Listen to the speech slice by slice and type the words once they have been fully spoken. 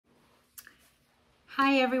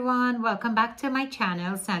Hi everyone, welcome back to my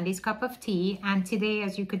channel, Sandy's Cup of Tea. And today,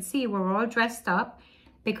 as you could see, we're all dressed up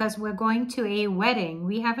because we're going to a wedding.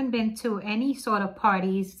 We haven't been to any sort of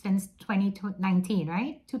parties since 2019,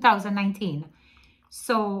 right? 2019.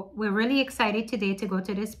 So we're really excited today to go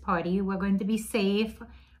to this party. We're going to be safe,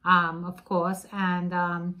 of course,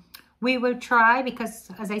 and we will try because,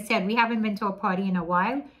 as I said, we haven't been to a party in a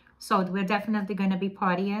while. So we're definitely going to be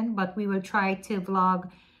partying, but we will try to vlog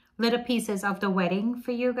little pieces of the wedding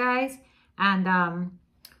for you guys, and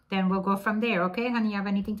then we'll go from there. Okay, honey, you have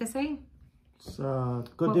anything to say? It's a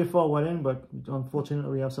good day for a wedding, but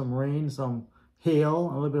unfortunately we have some rain, some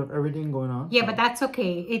hail, a little bit of everything going on. Yeah, so, but that's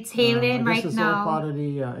okay. It's hailing right this is now. all part of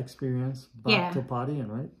the experience back to partying,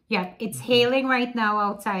 right? Yeah, it's hailing right now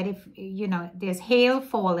outside. If you know, there's hail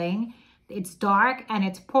falling. It's dark and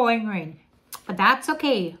it's pouring rain. But that's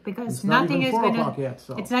okay because it's nothing is gonna. Yet,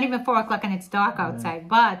 so. It's not even 4 o'clock and it's dark outside.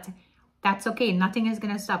 But that's okay. Nothing is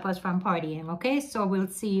gonna stop us from partying. Okay, so we'll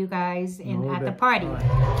see you guys at the party.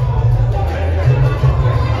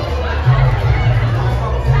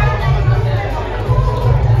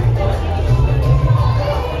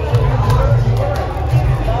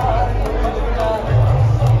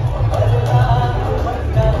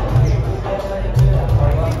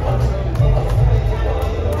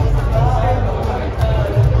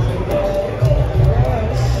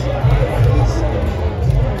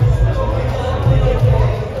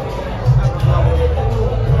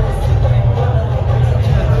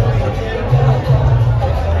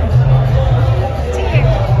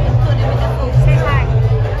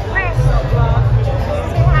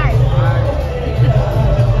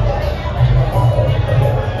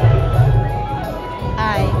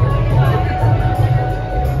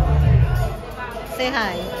 Say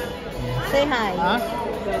hi. Say hi. Huh?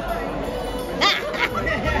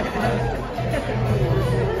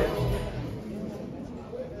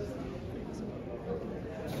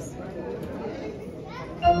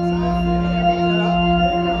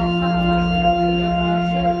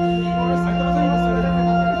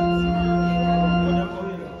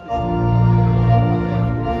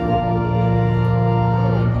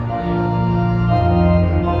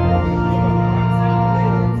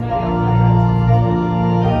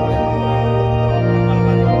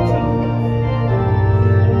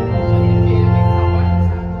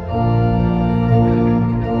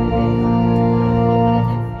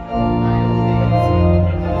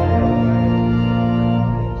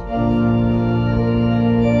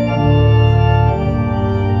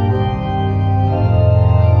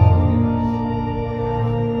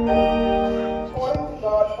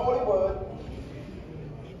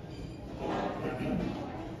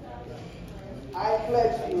 I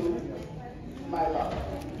pledge you my love.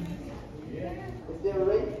 Is there a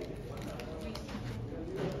ring?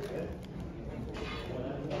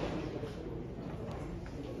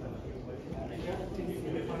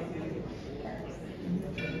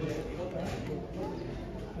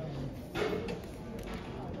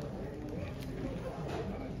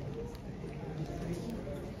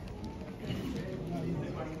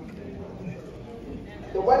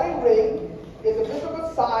 The wedding ring is a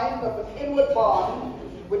visible sign of an inward bond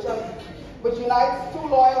which unites two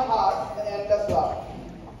loyal hearts in endless love.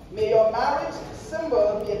 May your marriage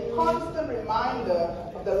symbol be a constant reminder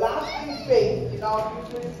of the lasting faith in our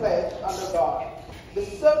mutually pledged under God. The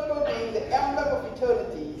circle being the emblem of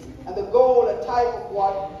eternity, and the gold a type of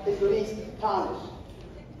what is least tarnished.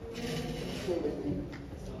 Stay with me.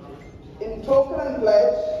 In token and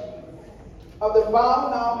pledge of the vow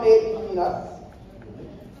now made between us,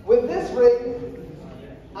 with this ring,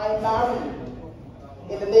 I marry you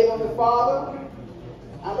in the name of the Father,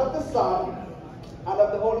 and of the Son, and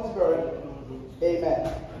of the Holy Spirit.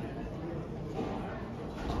 Amen.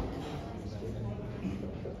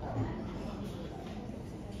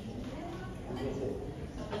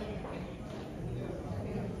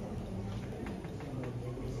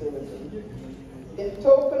 In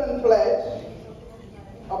token and pledge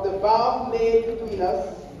of the vow made between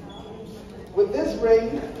us, with this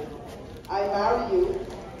ring, I marry you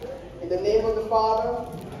in the name of the Father,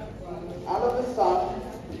 and of the Son,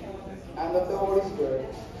 and of the Holy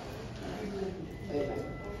Spirit. Amen.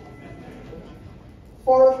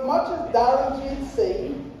 For as much as Dharamjit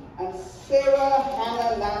Singh and Sarah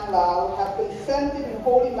Hannah Namlal have consented in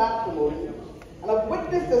holy matrimony, and have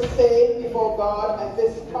witnessed the same before God and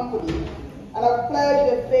this company, and have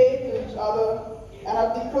pledged their faith to each other, and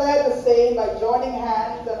have declared the same by joining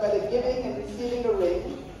hands and by the giving and receiving the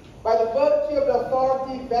ring, by the virtue of the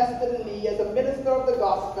authority vested in me as a minister of the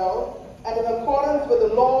gospel, and in accordance with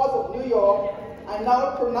the laws of New York, I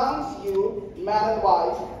now pronounce you man and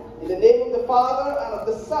wife In the name of the Father, and of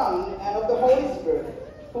the Son, and of the Holy Spirit,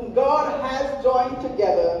 whom God has joined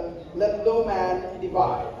together, let no man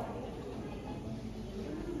divide.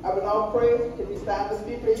 I will now pray. Can we stand with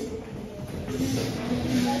me, please?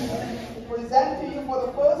 Present to you for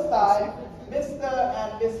the first time, Mr.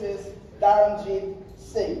 and Mrs. Dharamjit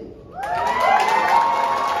Singh.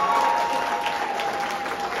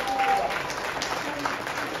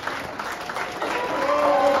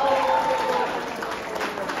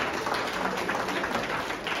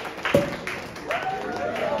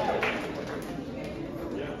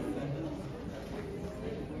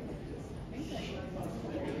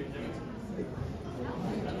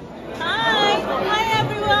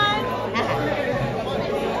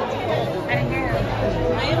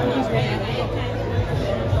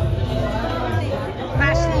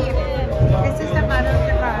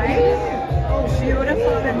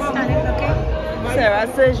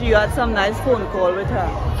 Sarah says you had some nice phone call with her.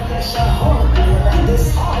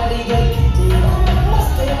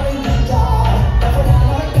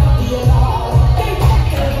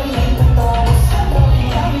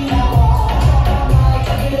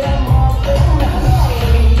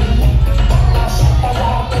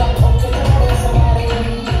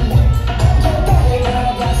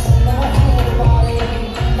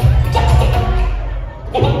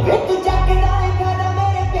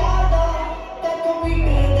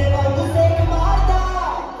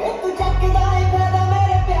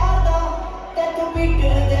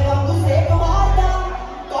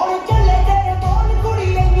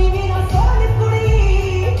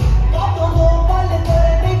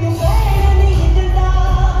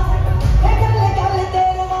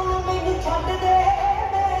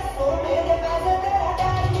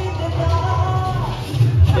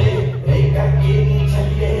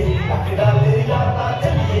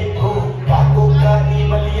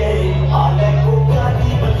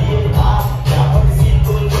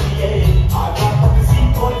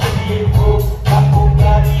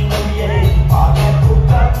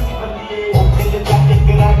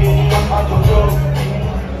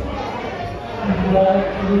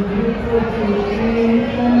 Allah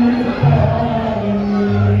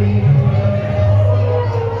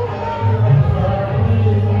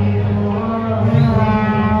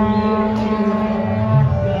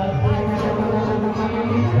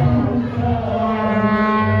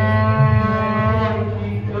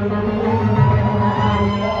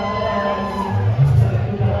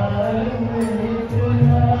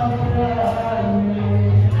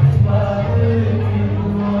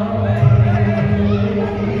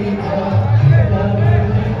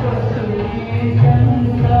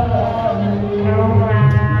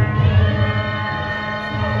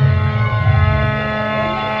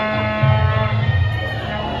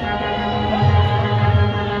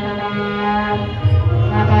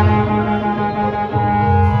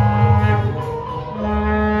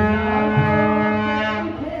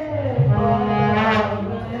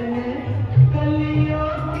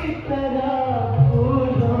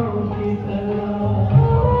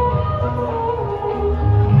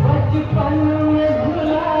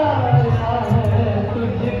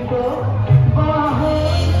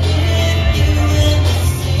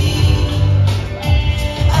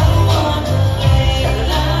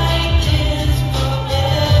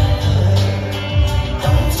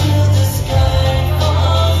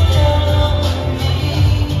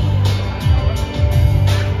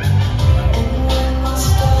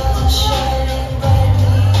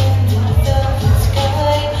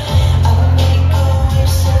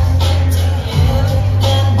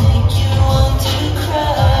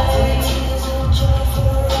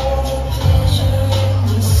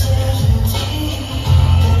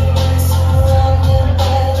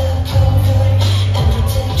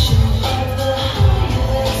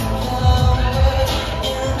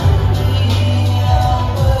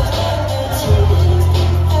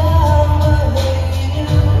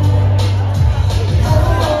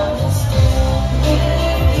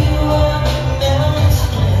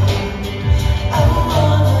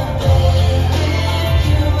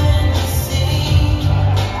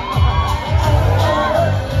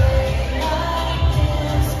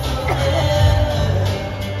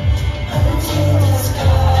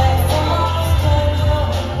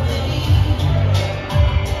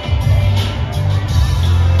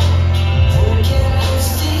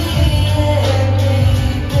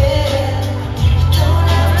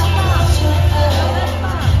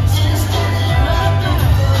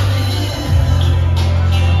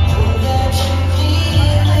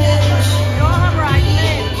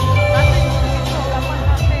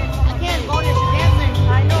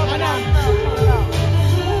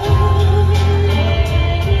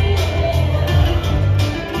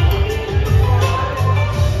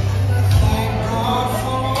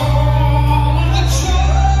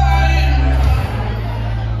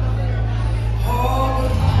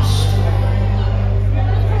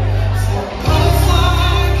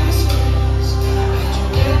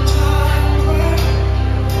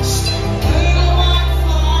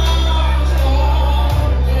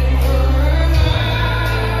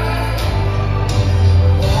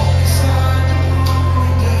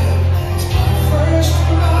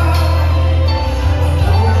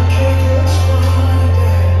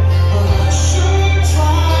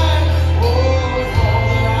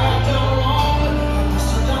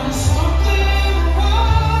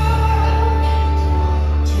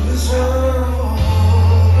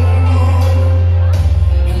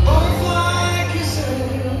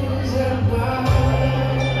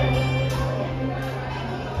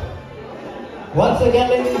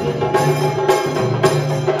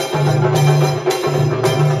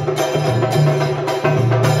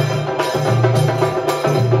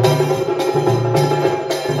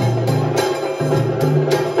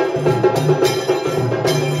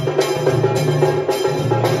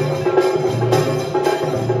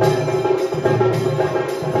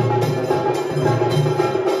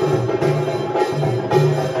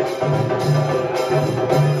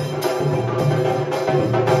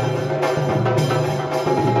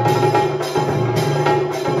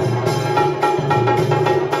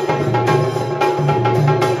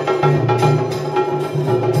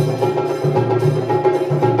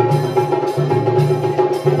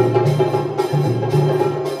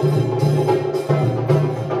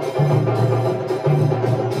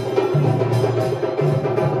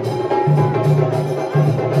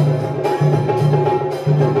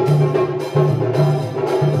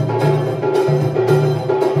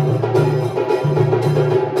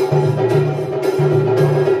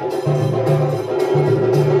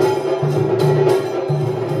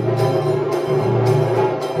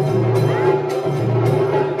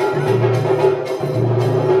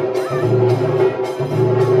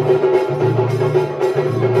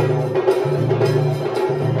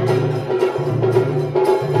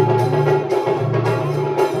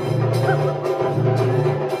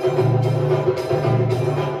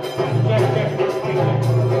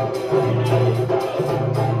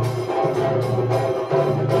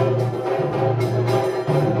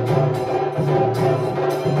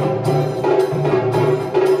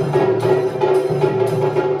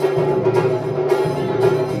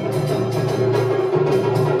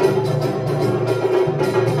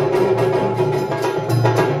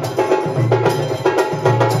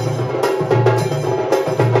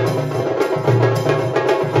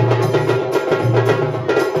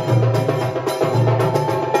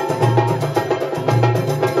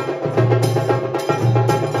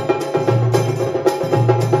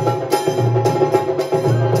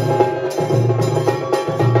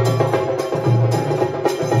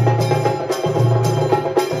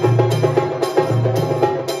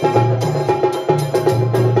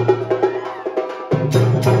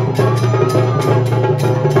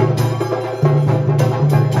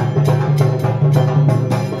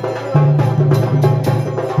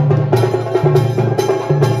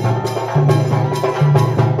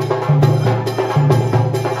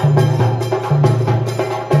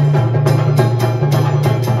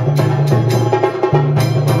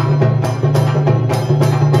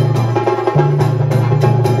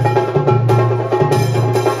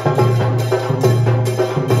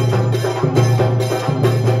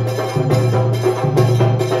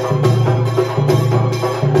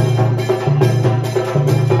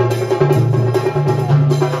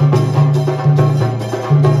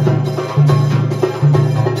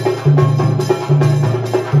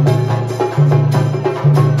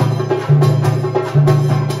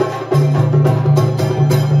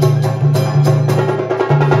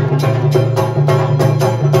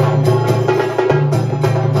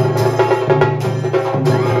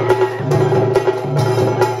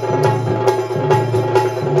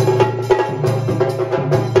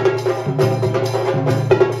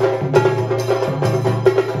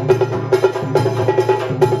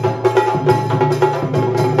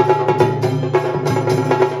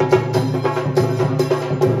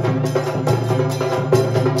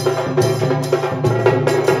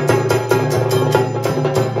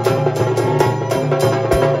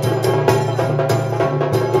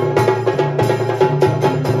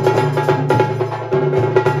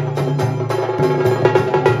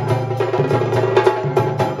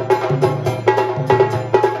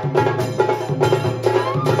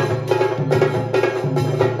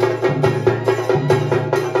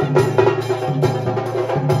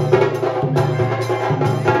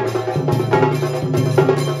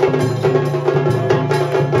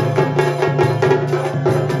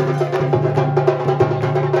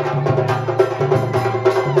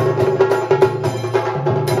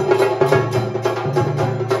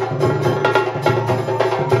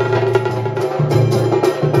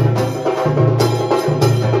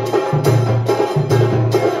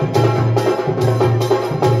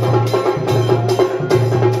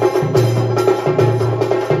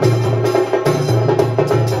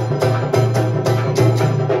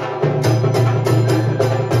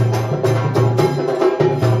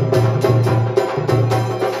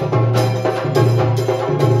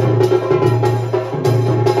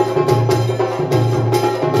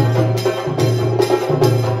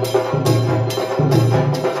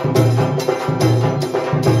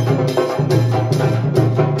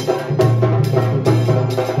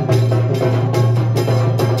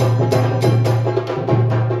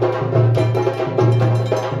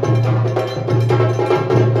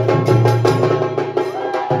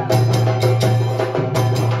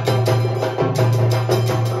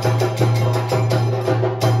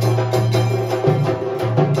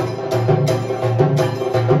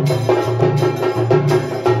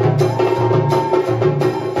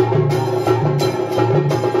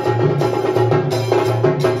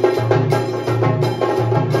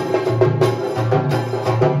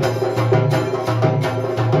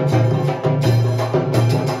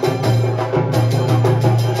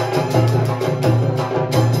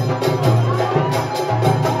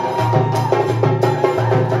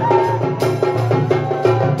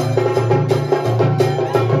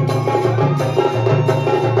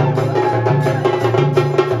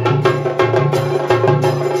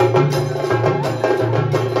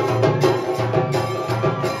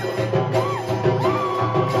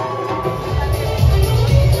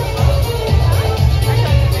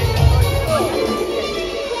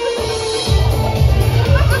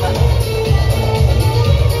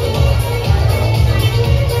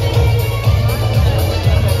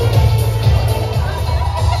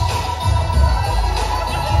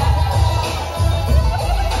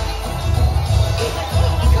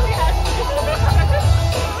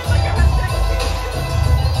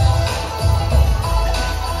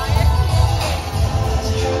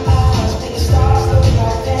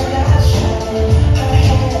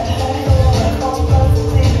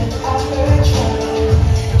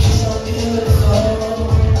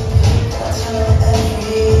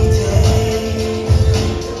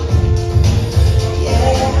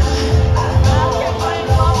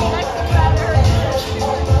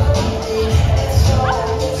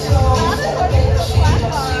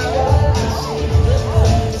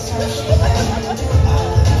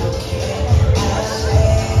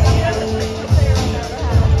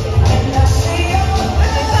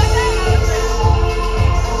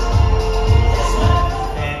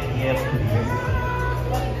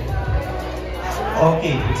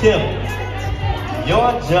Tim,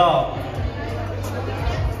 your job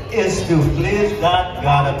is to place that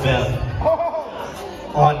garter belt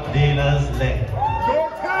on Dana's leg.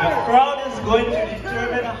 The crowd is going to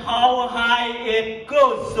determine how high it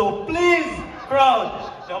goes. So please,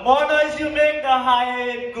 crowd, the more noise you make, the higher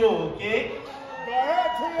it goes, okay?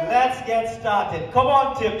 Let's get started. Come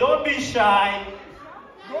on, Tim, don't be shy.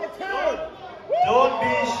 Don't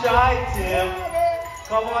be shy, Tim.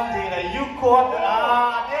 Come on, Dana, you caught.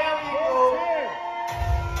 There we go.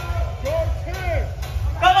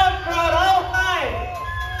 Come on, crowd, how high?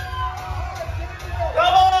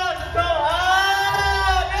 Come on, go.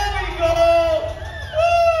 There we go.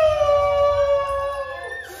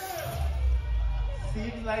 Woo!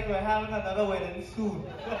 Seems like we're having another wedding soon.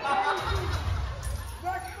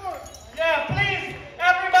 Yeah, please,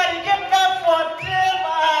 everybody, give it up for Tim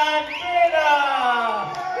and Dana.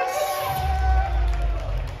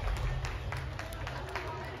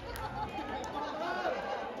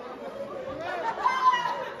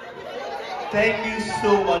 Thank you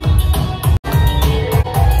so much.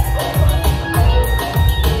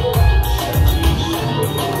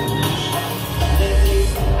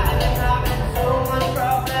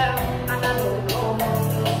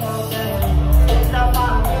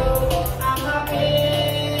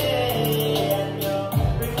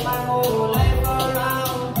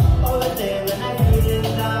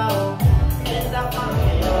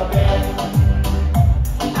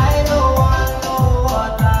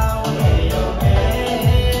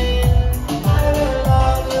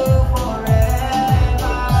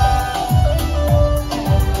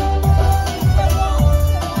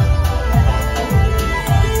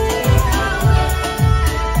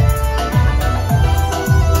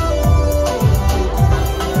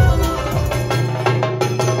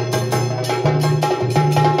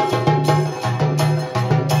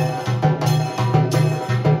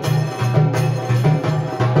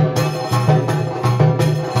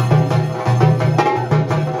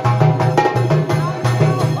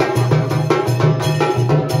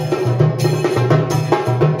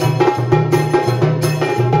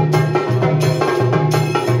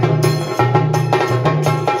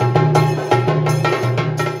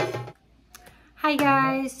 Hi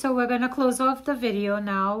guys, so we're gonna close off the video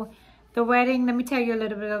now. The wedding, let me tell you a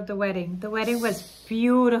little bit of the wedding. The wedding was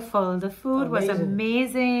beautiful. The food was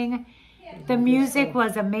amazing. The music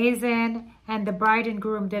was amazing. And the bride and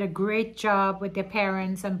groom did a great job with their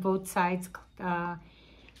parents on both sides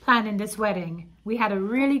planning this wedding. We had a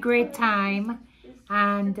really great time.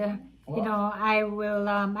 And, you know, I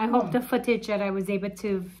hope the footage that I was able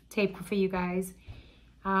to tape for you guys,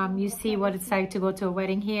 you see what it's like to go to a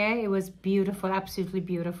wedding here. It was beautiful, absolutely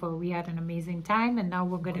beautiful. We had an amazing time, and now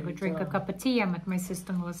we're gonna go drink a cup of tea. I'm at my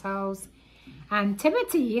sister-in-law's house. And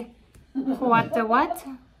Timothy, what?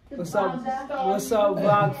 What's up,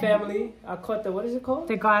 vlog family? I caught the, what is it called?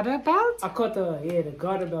 The garter belt? I caught the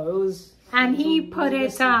garter belt. It was... And he put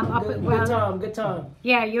it up. Good time.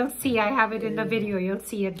 Yeah, you'll see. I have it in the video. You'll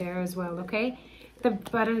see it there as well, okay?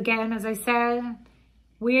 But again, as I said,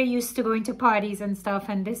 we're used to going to parties and stuff,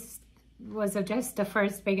 and this was just the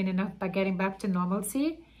first beginning of getting back to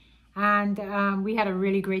normalcy. And we had a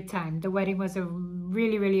really great time. The wedding was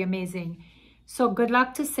really, really amazing. So good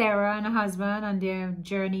luck to Sarah and her husband on their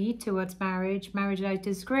journey towards marriage. Marriage life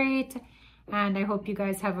is great. And I hope you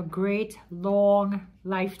guys have a great, long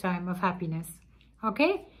lifetime of happiness.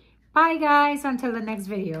 Okay? Bye, guys. Until the next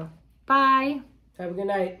video. Bye. Have a good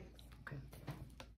night.